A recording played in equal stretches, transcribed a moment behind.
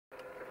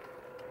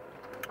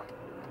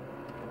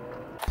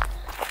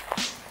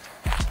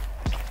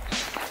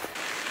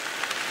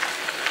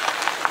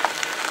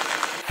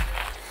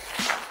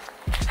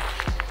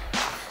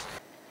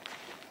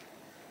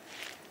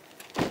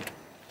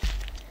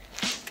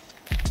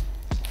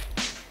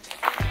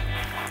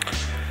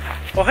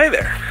Well, hey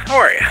there, how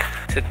are you?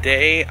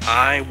 Today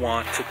I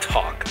want to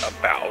talk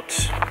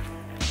about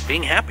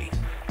being happy.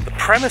 The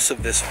premise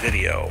of this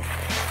video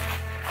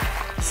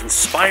is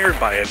inspired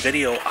by a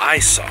video I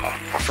saw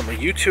from a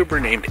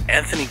YouTuber named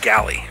Anthony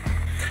Galli.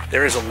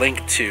 There is a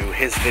link to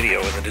his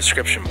video in the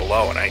description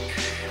below, and I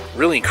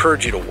really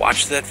encourage you to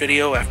watch that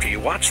video after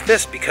you watch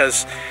this,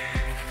 because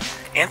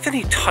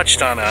Anthony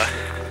touched on a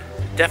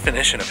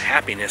definition of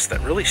happiness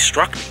that really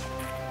struck me,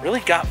 really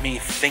got me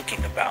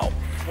thinking about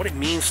what it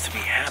means to be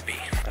happy.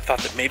 I thought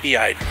that maybe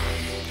I'd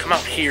come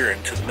out here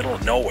into the middle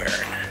of nowhere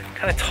and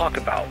kind of talk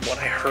about what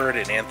I heard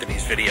in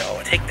Anthony's video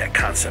and take that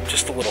concept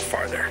just a little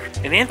farther.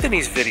 In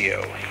Anthony's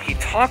video, he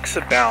talks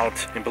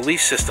about in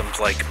belief systems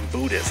like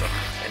Buddhism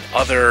and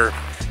other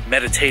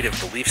meditative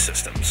belief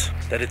systems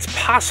that it's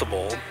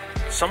possible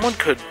someone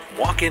could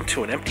walk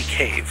into an empty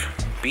cave,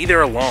 be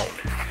there alone,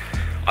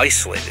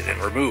 isolated and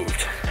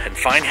removed, and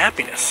find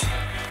happiness.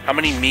 How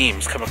many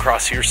memes come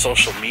across your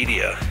social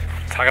media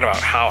talking about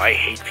how I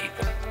hate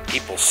people?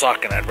 People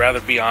suck and I'd rather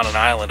be on an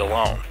island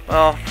alone.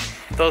 Well,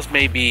 those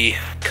may be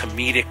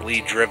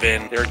comedically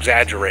driven, they're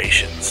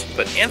exaggerations.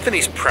 But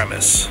Anthony's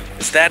premise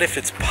is that if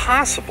it's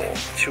possible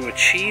to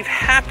achieve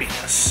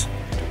happiness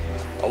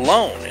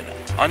alone and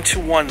unto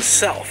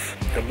oneself,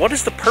 then what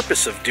is the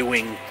purpose of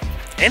doing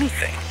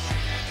anything?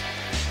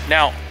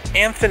 Now,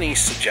 Anthony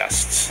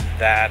suggests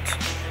that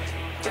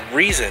the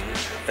reason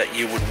that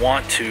you would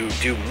want to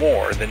do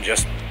more than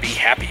just be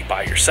happy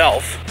by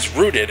yourself is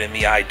rooted in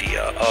the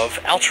idea of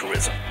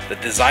altruism, the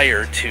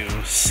desire to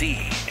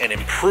see an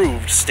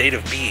improved state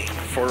of being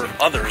for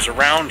others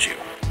around you.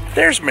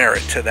 There's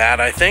merit to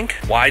that, I think.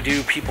 Why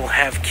do people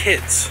have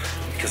kids?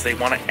 Because they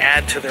want to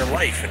add to their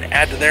life and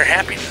add to their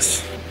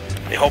happiness.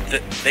 They hope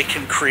that they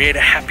can create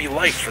a happy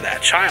life for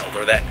that child,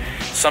 or that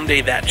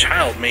someday that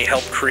child may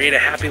help create a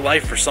happy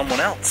life for someone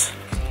else.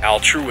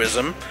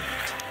 Altruism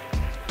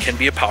can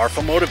be a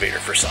powerful motivator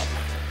for some.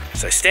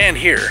 As I stand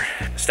here,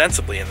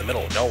 ostensibly in the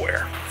middle of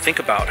nowhere, think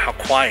about how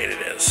quiet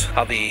it is,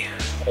 how the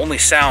only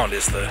sound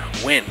is the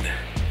wind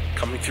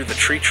coming through the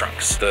tree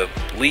trunks, the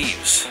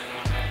leaves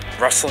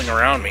rustling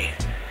around me.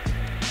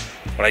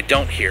 What I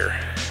don't hear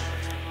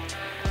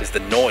is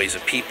the noise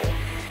of people.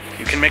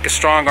 You can make a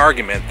strong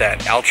argument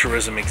that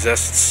altruism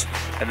exists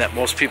and that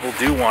most people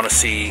do want to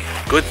see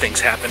good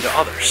things happen to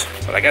others.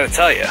 But I gotta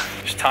tell you,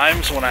 there's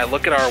times when I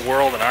look at our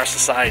world and our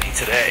society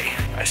today,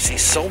 I see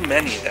so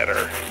many that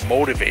are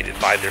motivated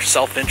by their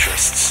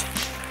self-interests.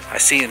 I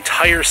see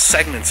entire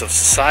segments of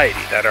society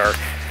that are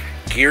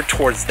geared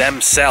towards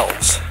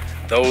themselves.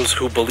 Those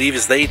who believe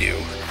as they do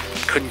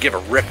couldn't give a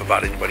rip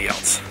about anybody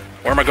else.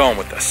 Where am I going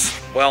with this?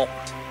 Well,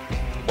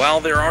 while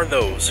there are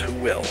those who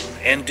will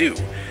and do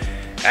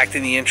act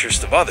in the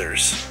interest of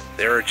others,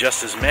 there are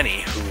just as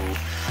many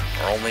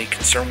who are only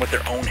concerned with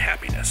their own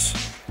happiness.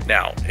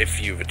 Now,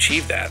 if you've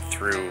achieved that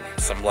through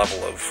some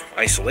level of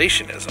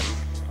isolationism,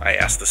 I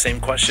ask the same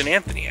question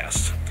Anthony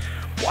asked.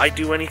 Why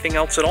do anything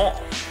else at all?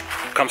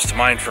 What comes to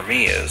mind for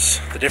me is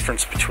the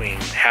difference between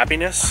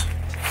happiness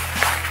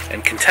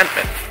and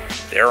contentment.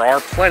 There are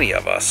plenty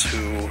of us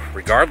who,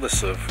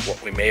 regardless of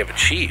what we may have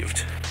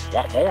achieved,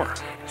 want more.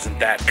 Isn't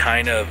that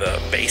kind of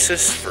the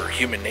basis for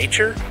human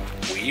nature?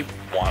 We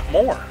want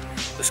more.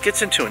 This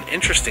gets into an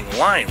interesting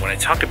line when I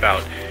talk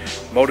about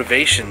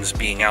motivations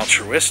being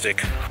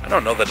altruistic. I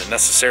don't know that it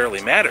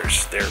necessarily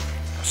matters. They're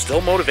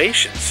still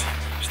motivations.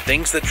 There's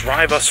things that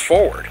drive us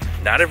forward.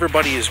 Not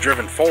everybody is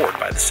driven forward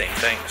by the same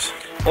things.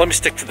 Well, let me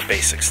stick to the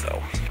basics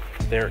though.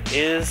 There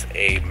is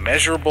a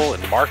measurable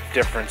and marked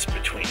difference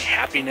between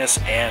happiness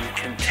and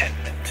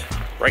contentment.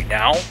 Right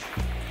now,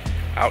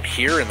 out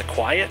here in the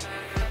quiet,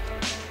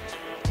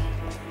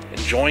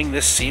 enjoying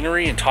this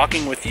scenery and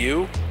talking with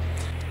you,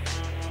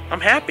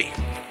 I'm happy.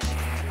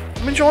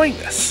 I'm enjoying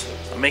this.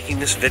 I'm making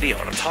this video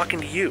and I'm talking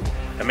to you.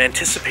 I'm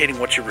anticipating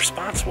what your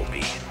response will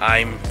be.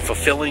 I'm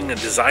fulfilling a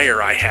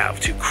desire I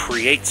have to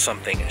create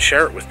something and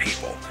share it with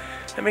people.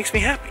 That makes me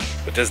happy.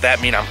 But does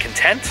that mean I'm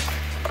content?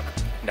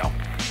 No.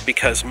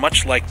 Because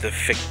much like the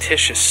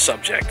fictitious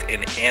subject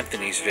in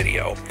Anthony's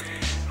video,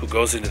 who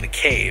goes into the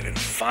cave and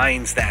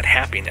finds that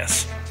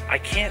happiness, I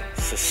can't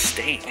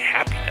sustain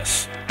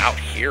happiness out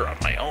here on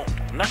my own.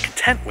 I'm not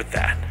content with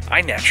that.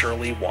 I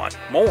naturally want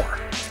more.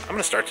 I'm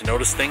gonna start to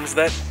notice things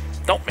that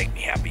don't make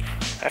me happy.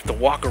 I have to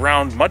walk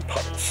around mud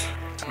puddles.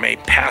 I may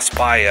pass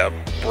by a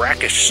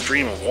brackish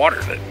stream of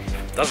water that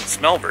doesn't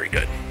smell very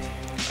good.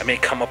 I may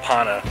come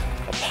upon a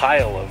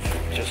pile of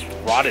just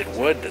rotted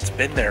wood that's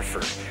been there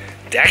for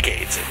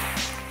decades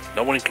and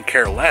no one can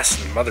care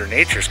less, and Mother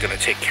Nature's gonna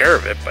take care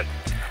of it, but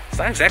it's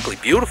not exactly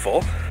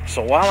beautiful.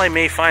 So while I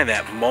may find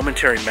that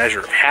momentary measure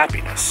of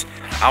happiness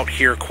out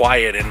here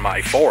quiet in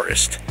my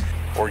forest,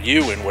 or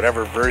you in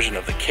whatever version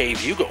of the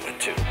cave you go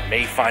into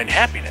may find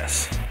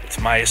happiness, it's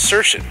my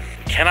assertion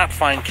you cannot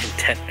find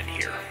contentment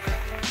here.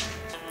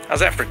 How's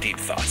that for deep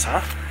thoughts,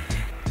 huh?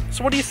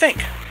 So what do you think?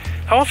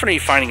 How often are you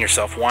finding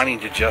yourself wanting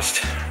to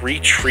just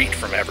retreat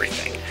from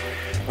everything?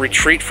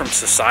 Retreat from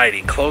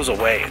society, close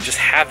away, and just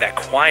have that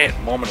quiet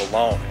moment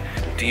alone?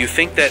 Do you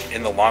think that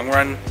in the long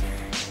run,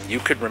 you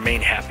could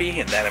remain happy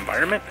in that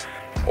environment?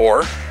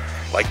 Or,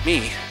 like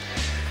me,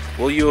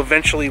 will you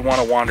eventually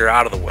want to wander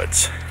out of the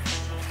woods,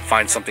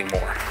 find something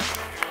more?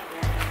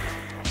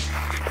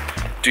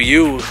 Do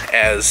you,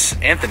 as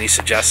Anthony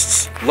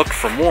suggests, look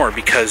for more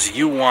because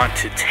you want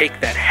to take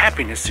that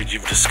happiness that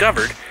you've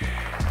discovered,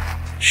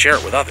 share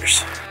it with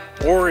others?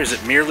 Or is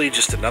it merely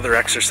just another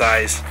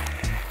exercise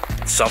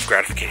in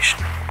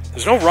self-gratification?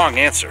 There's no wrong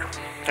answer.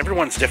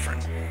 Everyone's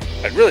different.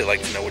 I'd really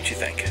like to know what you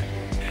think.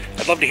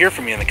 I'd love to hear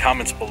from you in the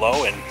comments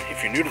below, and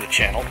if you're new to the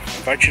channel, I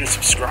invite you to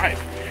subscribe.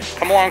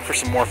 Come along for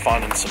some more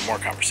fun and some more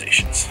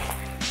conversations.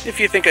 If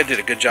you think I did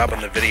a good job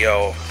on the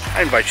video,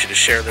 I invite you to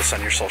share this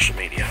on your social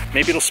media.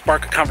 Maybe it'll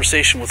spark a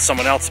conversation with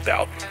someone else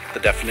about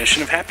the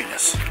definition of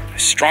happiness. I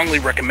strongly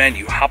recommend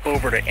you hop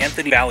over to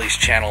Anthony Galli's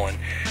channel and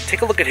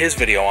take a look at his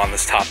video on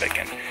this topic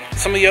and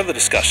some of the other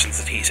discussions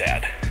that he's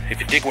had. If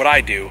you dig what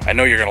I do, I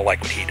know you're going to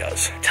like what he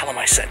does. Tell him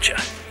I sent you.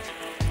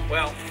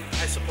 Well,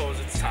 I suppose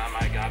it's time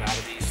I got out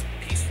of these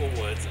peaceful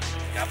woods and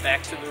got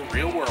back to the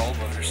real world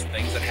where there's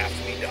things that have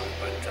to be done.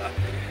 But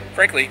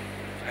frankly,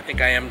 I think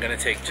I am going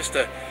to take just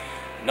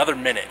another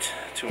minute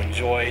to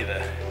enjoy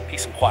the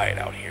peace and quiet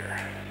out here.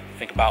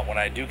 Think about when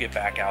I do get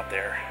back out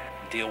there,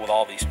 deal with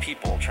all these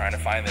people trying to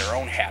find their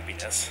own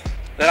happiness,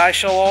 that I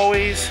shall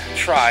always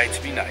try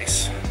to be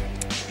nice,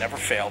 never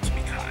fail to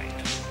be kind.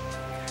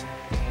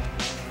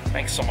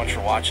 Thanks so much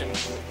for watching.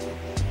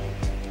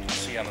 I'll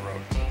see you on the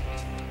road.